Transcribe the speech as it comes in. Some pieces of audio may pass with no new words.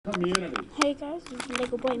community. Hey guys, this is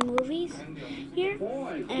Lego Boy Movies here,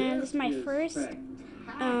 and this is my first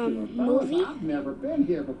movie, I've never been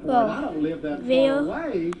here before. well, I don't live that video, far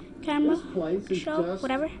away. camera, show,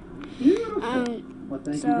 whatever.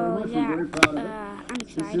 So yeah, I'm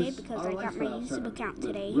excited because I got my YouTube account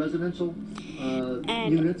today. Residential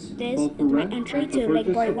and units, this is my entry to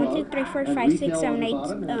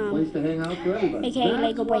legoboy12345678, aka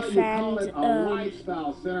Lego Boy Fans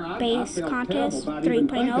Base Contest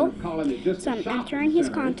 3.0. So I'm entering his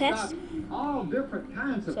contest.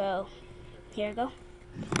 So here we go.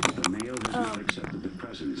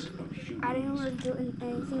 I didn't really do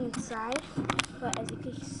anything inside, but as you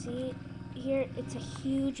can see here, it's a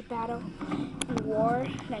huge battle and war.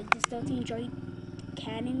 Like this little droid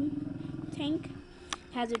cannon tank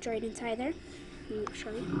has a droid inside there. Let me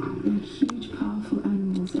show you. They're huge, powerful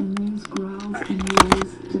animals, and those growls and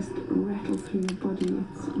roars just rattle through your body.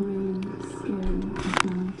 It's really scary at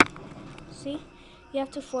night. See, you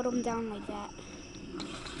have to fold them down like that.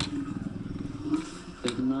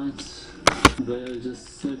 At night, they're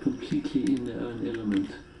just so completely in their own element,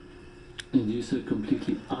 and you're so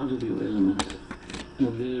completely out of your element,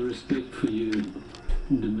 and their respect for you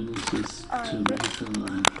diminishes to a certain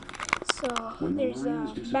line. So there's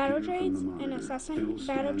battle droids, an assassin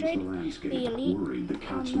battle droid, the elite,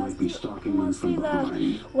 mostly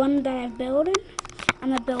the one that I've built. I'm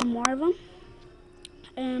gonna build more of them.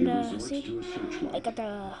 And see, I got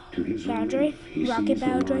the battle droid, rocket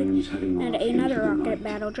battle droid, and another rocket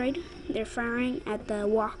battle droid. They're firing at the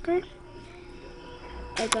walker.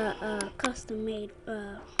 I got a custom made,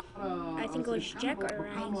 I think it was Jack or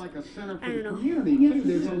Rise, I don't know,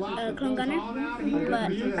 clone gunner,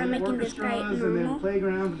 but I'm making this guy normal.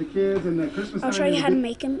 I'll show you how to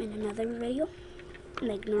make him in another video,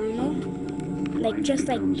 like normal, like just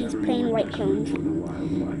like these plain white clones.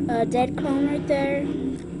 Dead clone right there,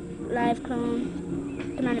 live clone,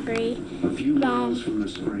 Commander Gray,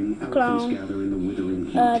 clone.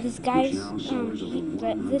 This guy's,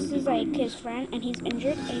 this is like his friend, and he's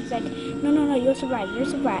injured, and he's like, no, you'll survive,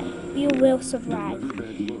 you will survive.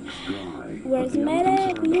 Where's the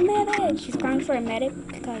medic? You medic! He's calling for a medic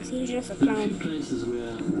because he's just a clone.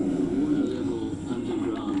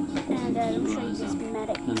 And let me show you this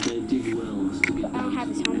medic. I don't have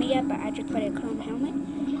his helmet yet, but I just put a clone helmet.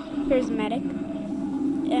 Here's the medic.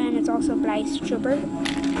 And it's also Blythe's trooper.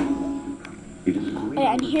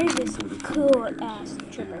 And here's this cool ass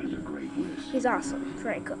trooper. He's awesome,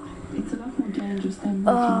 very cool. It's a lot more dangerous than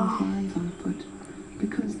walking with lines on foot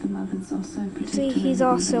because the mothers are so protective. See, he's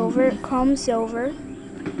all silver, chrome silver.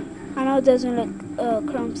 I know it doesn't look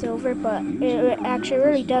chrome silver, but it actually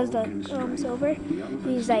really does look chrome silver.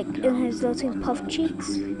 He's like in his little puff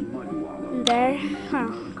cheeks. And there,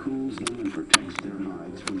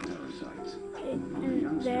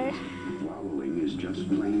 and there.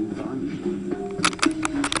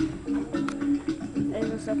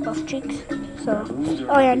 There's also puff cheeks. So,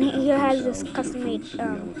 oh yeah, and he has this custom-made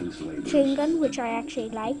chain gun, which I actually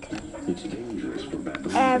like.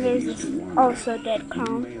 There's this also dead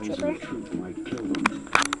clone trooper.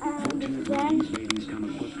 And then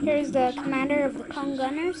here's the commander of the clone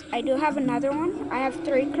gunners. I do have another one. I have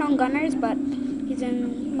 3 clone gunners, but he's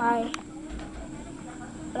in my,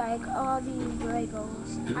 like, all these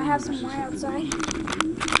Legos. I have some more outside.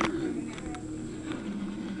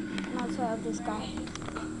 And also have this guy.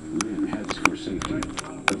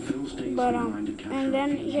 But and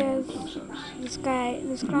then here's this guy,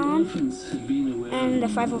 this clone, and the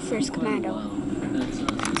 501st Commando.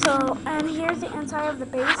 So, and here's the inside of the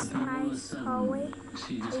base. Nice hallway,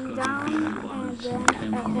 going down, and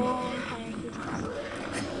then a whole entire.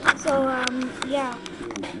 So, yeah.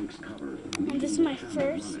 And this is my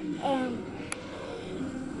first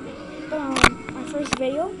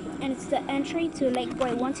video, and it's the entry to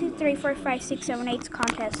legoboy12345678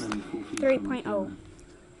 contest 3.0.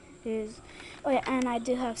 Oh yeah, and I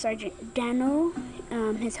do have Sergeant Dano.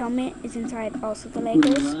 His helmet is inside also the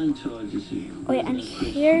Legos. Oh yeah, and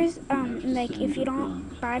here's like if you don't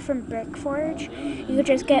buy from Brickforge, you could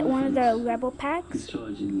just get one of the Rebel packs,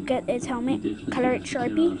 get its helmet, color it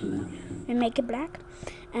Sharpie, and make it black.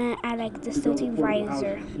 And I like the tilting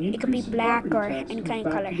visor. It could be black or any kind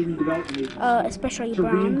of color, especially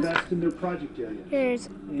bronze. Here's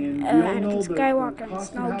Anakin Skywalker in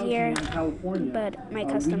snow gear, but my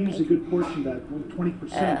custom made.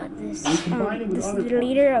 This is the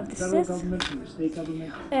leader of the Sith.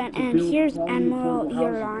 And here's Admiral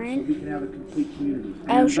Yularen.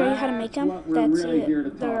 I'll show you how to make him. That's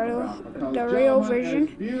the real version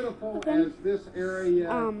of him.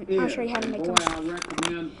 I'll show you how to make him.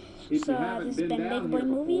 If So you haven't this has been been down Legoboy here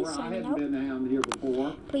Movies before, I signing hadn't out. been down here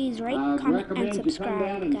before. Please rate, I'd comment, and recommend you come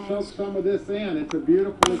down subscribe, and soak guys. some of this in. It's a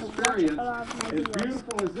beautiful And watch experience. a lot of my As videos.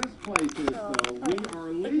 beautiful as this place is, So, though, we are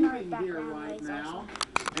ignore leaving here background right noise now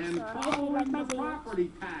also. and So, I hope you following like my the videos.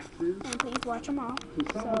 property taxes And please watch them all.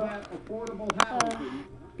 to some of So, that affordable housing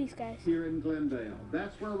peace, guys. here in Glendale.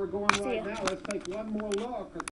 That's where we're going See right ya. now. Let's take one more look